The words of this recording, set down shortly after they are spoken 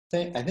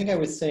I think I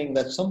was saying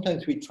that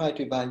sometimes we try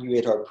to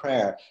evaluate our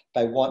prayer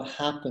by what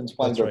happens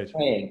while we're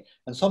praying.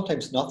 And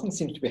sometimes nothing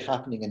seems to be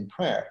happening in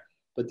prayer.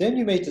 But then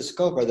you may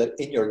discover that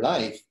in your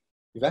life,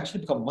 you've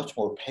actually become much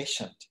more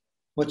patient,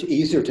 much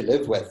easier to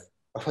live with,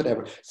 or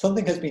whatever.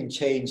 Something has been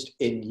changed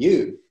in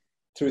you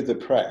through the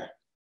prayer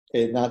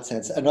in that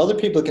sense. And other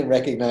people can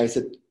recognize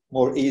it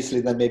more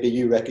easily than maybe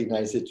you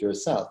recognize it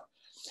yourself.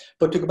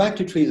 But to go back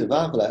to Teresa of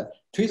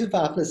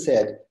Avila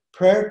said,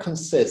 prayer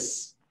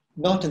consists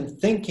not in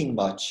thinking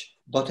much,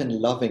 but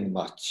in loving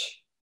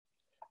much.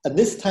 And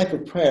this type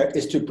of prayer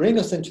is to bring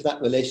us into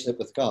that relationship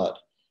with God.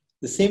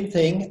 The same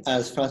thing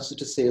as Francis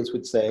de Sales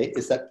would say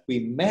is that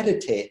we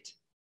meditate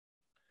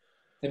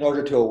in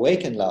order to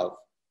awaken love,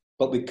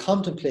 but we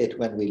contemplate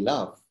when we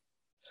love.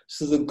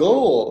 So the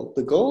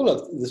goal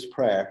of this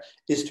prayer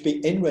is to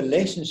be in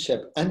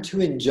relationship and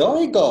to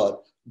enjoy God.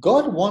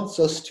 God wants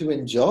us to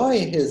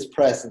enjoy his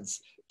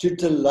presence, to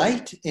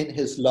delight in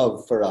his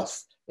love for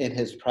us, in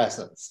his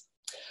presence.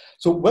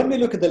 So when we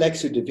look at the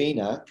Lectio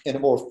Divina in a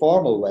more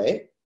formal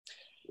way,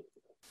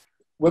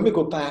 when we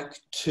go back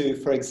to,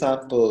 for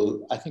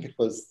example, I think it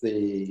was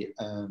the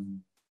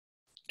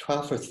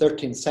 12th or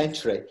 13th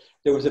century,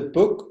 there was a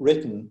book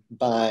written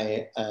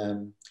by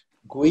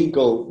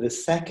Guigo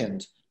II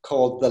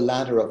called The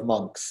Ladder of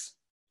Monks.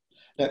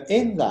 Now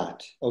in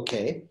that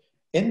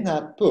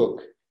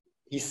book,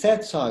 he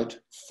sets out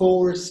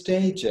 4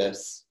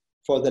 stages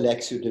for the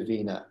Lectio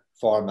Divina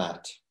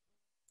format.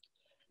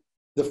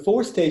 The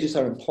 4 stages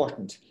are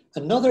important.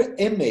 Another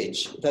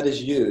image that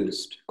is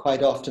used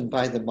quite often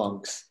by the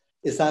monks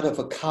is that of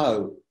a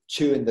cow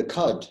chewing the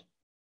cud.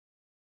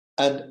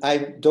 And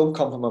I don't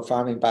come from a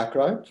farming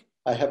background.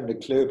 I haven't a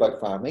clue about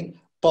farming,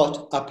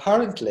 but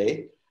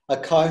apparently a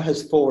cow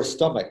has 4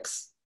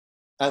 stomachs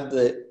and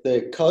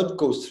the cud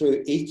goes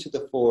through each of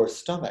the 4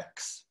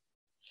 stomachs.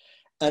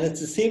 And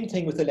it's the same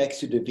thing with the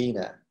Lectio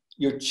Divina.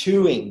 You're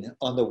chewing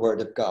on the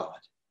word of God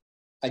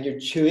and you're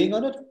chewing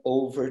on it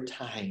over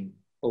time.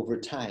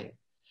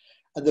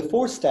 And the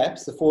 4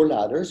 steps, the 4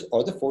 ladders,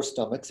 or the 4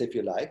 stomachs, if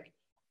you like,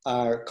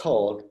 are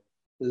called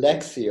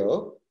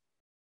Lectio,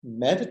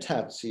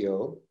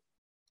 Meditatio,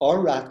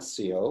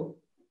 Oratio,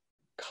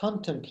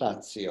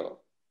 Contemplatio.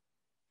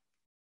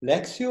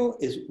 Lectio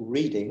is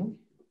reading,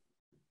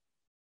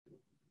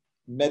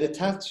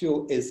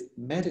 Meditatio is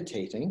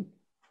meditating,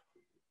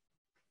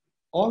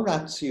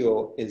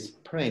 Oratio is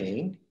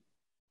praying,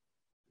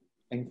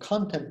 and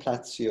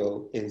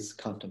Contemplatio is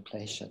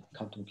contemplation,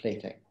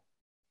 contemplating.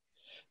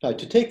 Now,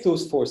 to take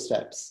those 4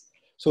 steps,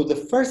 so the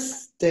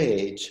first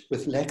stage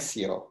with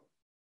Lectio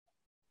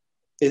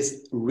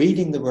is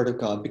reading the Word of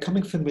God,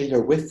 becoming familiar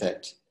with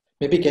it,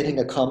 maybe getting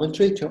a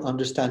commentary to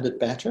understand it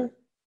better,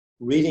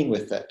 reading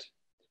with it,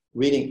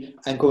 reading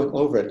and going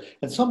over it.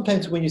 And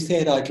sometimes when you say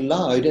it out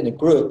loud in a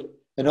group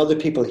and other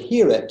people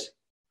hear it,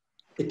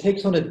 it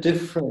takes a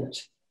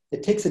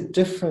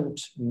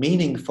different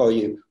meaning for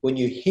you when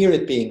you hear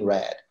it being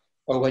read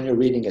or when you're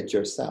reading it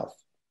yourself.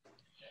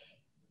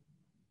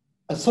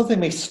 And something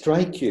may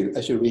strike you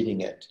as you're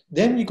reading it.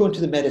 Then you go into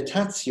the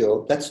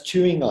meditatio, that's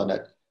chewing on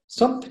it.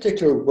 Some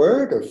particular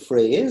word or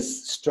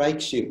phrase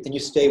strikes you and you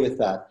stay with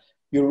that.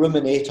 You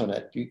ruminate on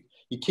it.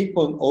 You keep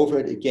going over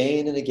it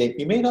again and again.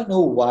 You may not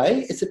know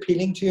why it's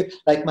appealing to you.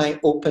 Like my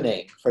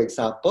opening, for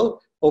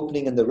example,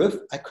 opening in the roof.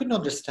 I couldn't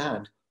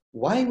understand.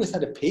 Why was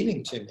that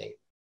appealing to me?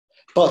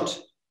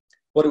 But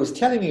what it was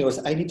telling me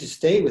was I need to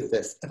stay with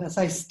this. And as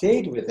I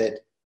stayed with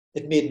it,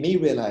 it made me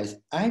realize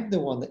I'm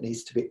the one that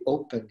needs to be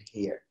open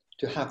here,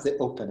 to have the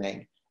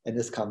opening in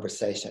this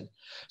conversation.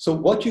 So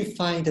what you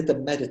find at the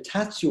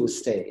meditatio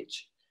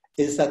stage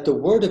is that the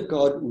Word of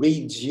God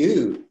reads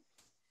you.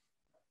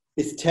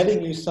 It's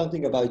telling you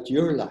something about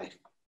your life.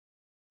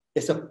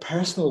 It's a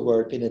personal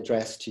word being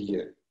addressed to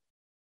you.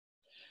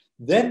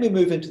 Then we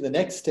move into the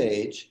next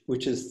stage,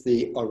 which is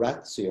the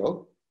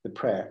oratio, the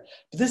prayer.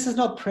 But this is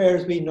not prayer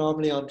as we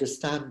normally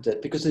understand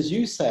it, because as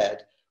you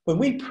said, when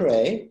we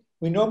pray,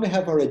 we normally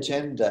have our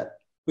agenda.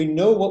 We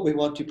know what we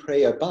want to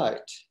pray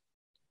about.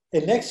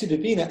 In Lectio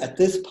Divina, at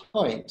this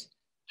point,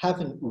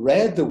 having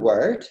read the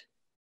word,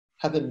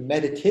 having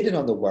meditated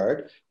on the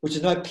word, which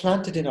is now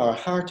planted in our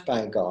heart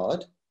by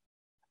God,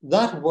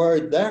 that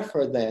word,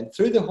 therefore, then,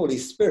 through the Holy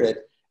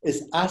Spirit,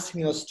 is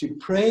asking us to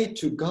pray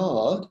to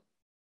God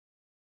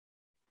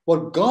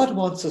what God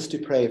wants us to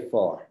pray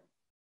for.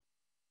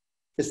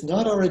 It's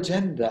not our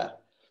agenda.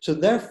 So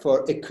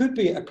therefore, it could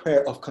be a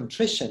prayer of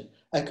contrition.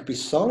 I could be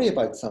sorry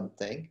about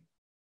something,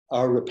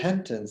 or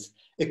repentance.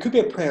 It could be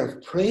a prayer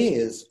of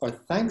praise or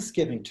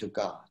thanksgiving to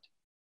God.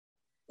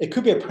 It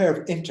could be a prayer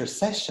of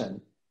intercession.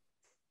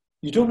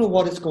 You don't know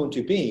what it's going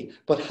to be,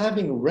 but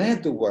having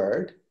read the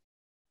word,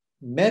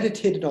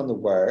 meditated on the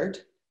word,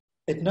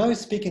 it now is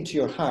speaking to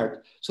your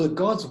heart, so that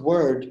God's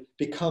word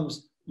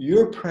becomes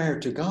your prayer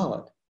to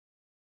God.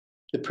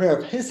 The prayer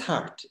of his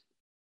heart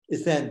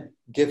is then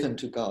given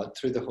to God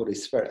through the Holy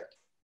Spirit.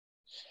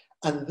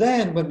 And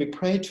then when we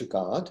pray to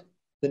God,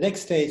 the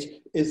next stage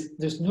is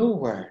there's no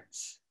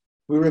words.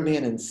 We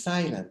remain in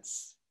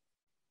silence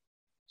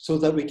so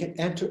that we can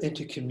enter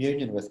into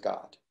communion with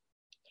God.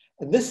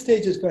 And this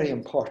stage is very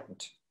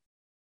important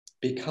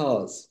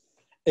because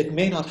it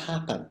may not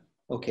happen,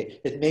 okay?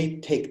 It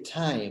may take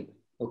time,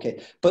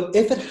 okay? But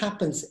if it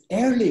happens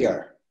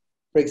earlier,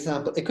 for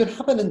example, it could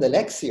happen in the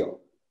Lectio,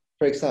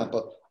 for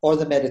example, or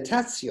the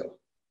Meditatio,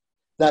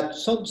 that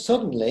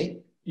suddenly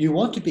you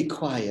want to be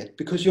quiet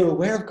because you're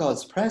aware of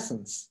God's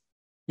presence.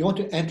 You want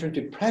to enter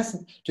into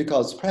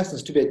God's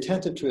presence, to be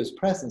attentive to his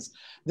presence.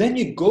 Then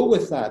you go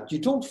with that. You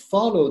don't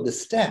follow the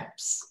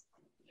steps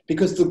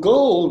because the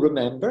goal,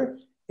 remember,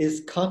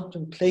 is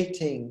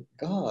contemplating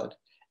God,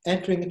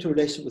 entering into a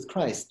relationship with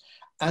Christ.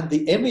 And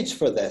the image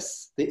for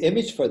this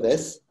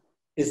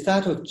is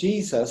that of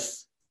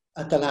Jesus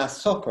at the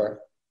Last Supper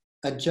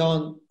and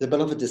John, the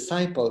beloved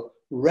disciple,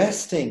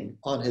 resting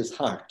on his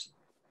heart,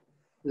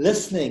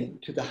 listening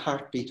to the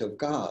heartbeat of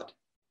God.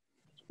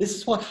 This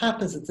is what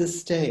happens at this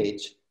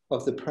stage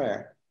of the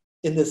prayer.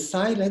 In the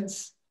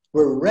silence,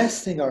 we're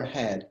resting our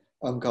head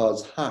on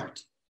God's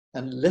heart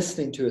and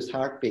listening to his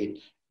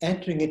heartbeat,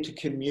 entering into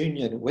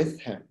communion with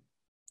him.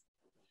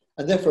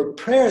 And therefore,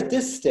 prayer at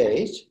this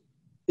stage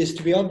is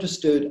to be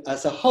understood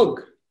as a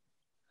hug.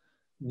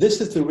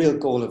 This is the real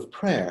goal of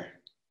prayer,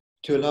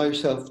 to allow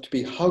yourself to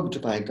be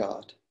hugged by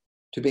God,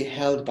 to be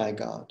held by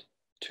God,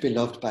 to be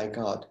loved by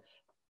God.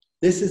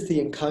 This is the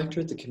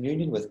encounter, the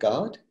communion with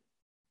God,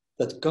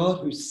 that God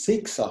who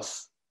seeks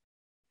us,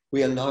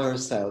 we allow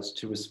ourselves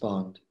to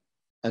respond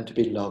and to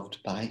be loved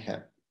by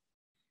him.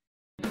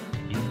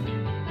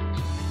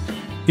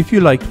 If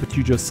you liked what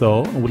you just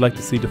saw and would like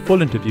to see the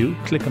full interview,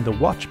 click on the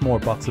Watch More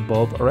box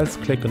above or else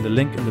click on the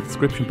link in the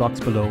description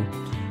box below.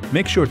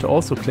 Make sure to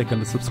also click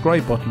on the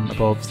subscribe button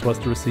above so as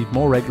to receive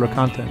more regular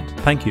content.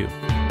 Thank you.